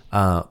 absolutely.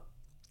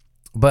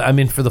 But, I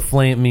mean, for the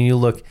Flame, I mean, you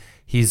look,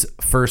 he's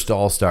first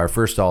All-Star,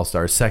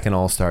 second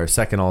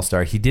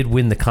All-Star. He did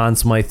win the Conn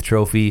Smythe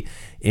Trophy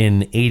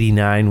in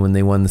 '89 when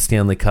they won the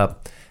Stanley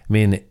Cup. I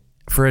mean,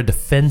 for a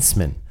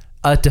defenseman,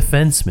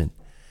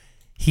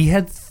 he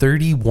had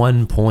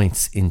 31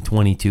 points in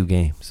 22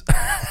 games.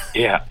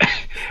 Yeah.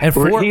 And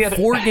four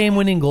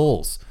game-winning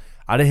goals.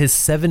 Out of his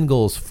 7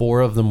 goals,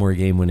 4 of them were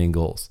game-winning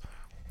goals.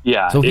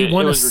 Yeah. So he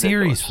won a ridiculous.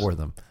 series for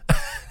them.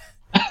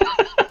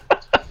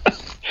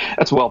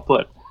 That's well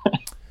put.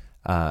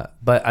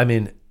 But, I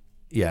mean,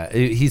 yeah,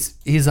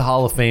 he's a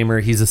Hall of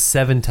Famer. He's a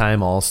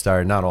 7-time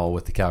All-Star, not all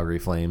with the Calgary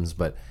Flames,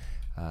 but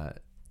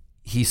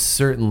he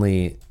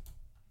certainly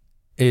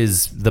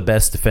is the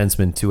best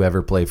defenseman to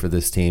ever play for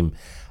this team.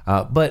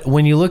 But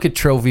when you look at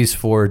trophies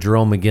for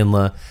Jarome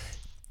Iginla,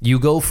 you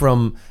go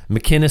from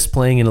MacInnis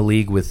playing in a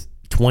league with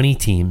 20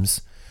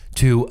 teams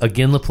to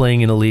Iginla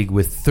playing in a league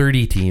with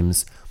 30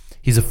 teams.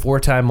 He's a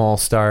 4-time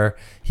All-Star.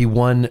 He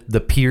won the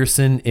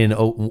Pearson in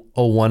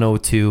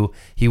 01-02.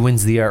 He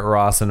wins the Art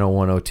Ross in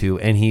 01-02,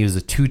 and he was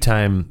a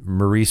 2-time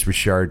Maurice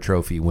Richard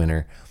Trophy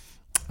winner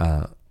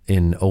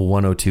in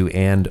 01-02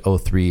 and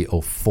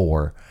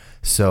 03-04.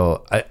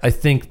 So I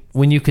think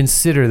when you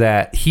consider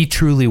that, he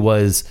truly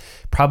was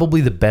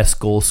probably the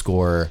best goal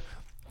scorer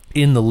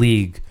in the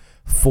league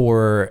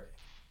for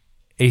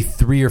a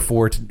 3 or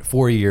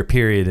 4 year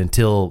period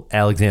until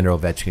Alexander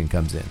Ovechkin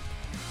comes in.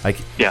 Like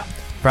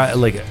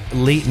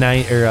late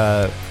night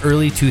or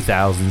early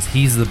 2000s,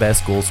 he's the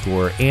best goal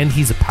scorer, and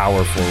he's a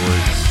power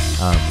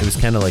forward. It was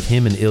kind of like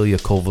him and Ilya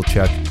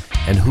Kovalchuk.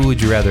 And who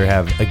would you rather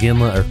have,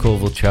 Iginla or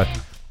Kovalchuk?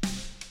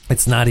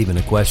 It's not even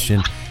a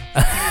question.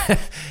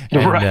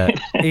 Right.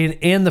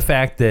 And the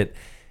fact that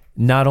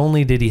not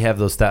only did he have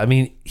those stats, I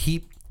mean,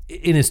 he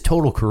in his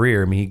total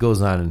career, I mean, he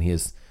goes on and he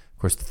has, of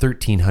course,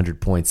 1,300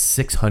 points,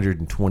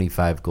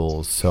 625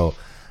 goals. So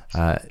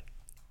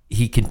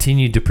he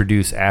continued to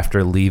produce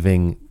after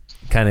leaving.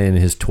 Kind of in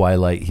his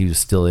twilight, he was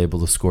still able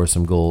to score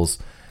some goals.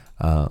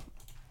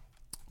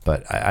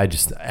 But I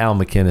just, Al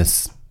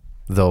MacInnis,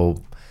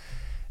 though,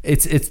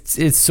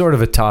 it's sort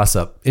of a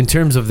toss-up in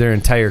terms of their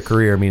entire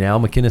career. I mean, Al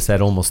MacInnis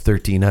had almost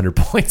 1,300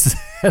 points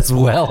as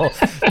well,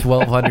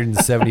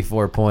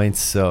 1,274 points.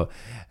 So,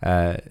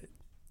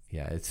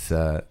 it's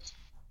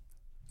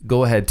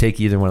go ahead, take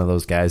either one of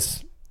those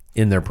guys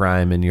in their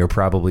prime, and you're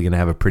probably going to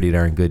have a pretty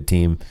darn good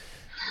team.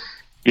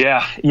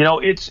 Yeah,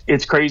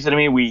 it's crazy to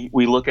me.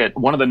 We look at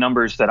one of the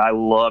numbers that I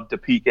love to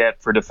peek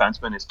at for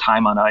defensemen is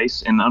time on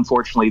ice, and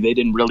unfortunately, they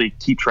didn't really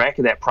keep track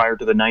of that prior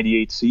to the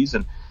 '98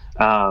 season.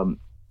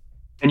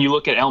 And you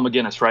look at Al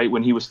MacInnis, right?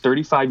 When he was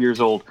 35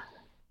 years old,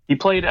 he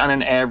played on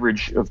an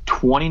average of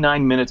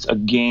 29 minutes a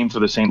game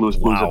for the St. Louis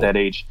Blues at that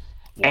age.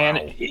 Wow.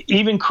 And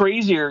even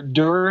crazier,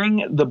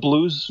 during the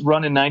Blues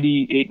run in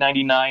 98,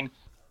 99,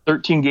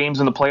 13 games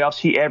in the playoffs,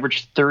 he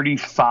averaged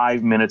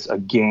 35 minutes a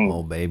game.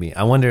 Oh, baby.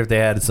 I wonder if they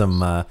had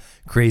some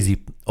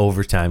crazy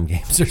overtime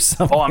games or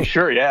something. Oh, I'm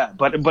sure, yeah.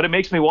 But it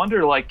makes me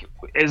wonder, like,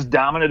 as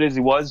dominant as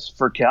he was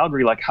for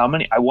Calgary, like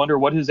I wonder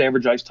what his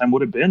average ice time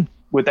would have been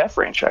with that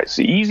franchise.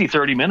 Easy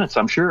 30 minutes,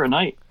 I'm sure, a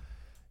night.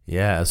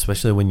 Yeah,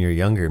 especially when you're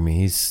younger. I mean,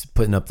 he's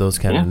putting up those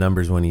kind of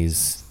numbers when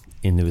he's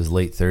into his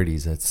late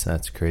 30s.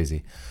 That's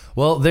crazy.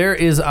 Well, there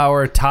is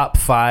our top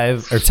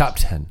 5 or top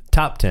 10.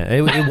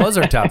 It was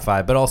our top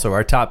 5, but also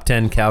our top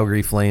 10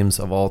 Calgary Flames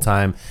of all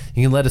time.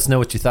 You can let us know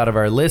what you thought of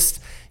our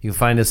list. You can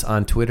find us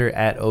on Twitter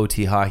at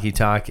OT Hockey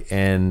Talk.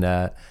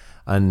 And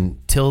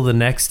until the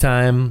next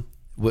time,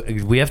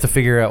 we have to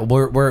figure out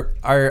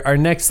our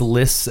next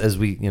lists as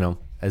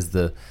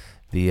the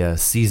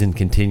season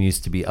continues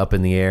to be up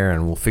in the air,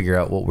 and we'll figure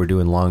out what we're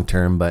doing long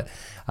term. But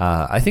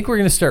I think we're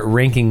going to start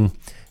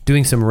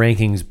doing some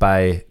rankings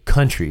by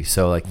country.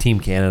 So like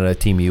Team Canada,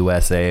 Team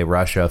USA,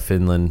 Russia,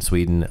 Finland,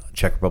 Sweden,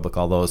 Czech Republic,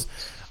 all those.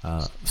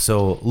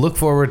 So look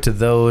forward to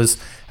those.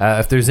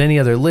 If there's any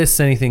other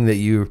lists, anything that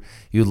you'd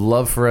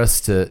love for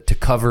us to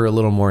cover a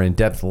little more in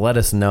depth, let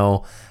us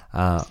know.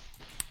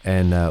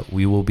 and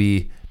we will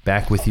be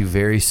back with you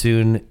very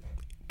soon.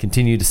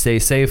 Continue to stay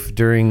safe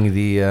during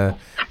the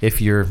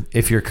if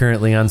you're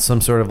currently on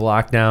some sort of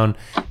lockdown,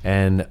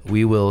 and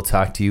we will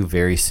talk to you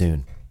very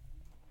soon.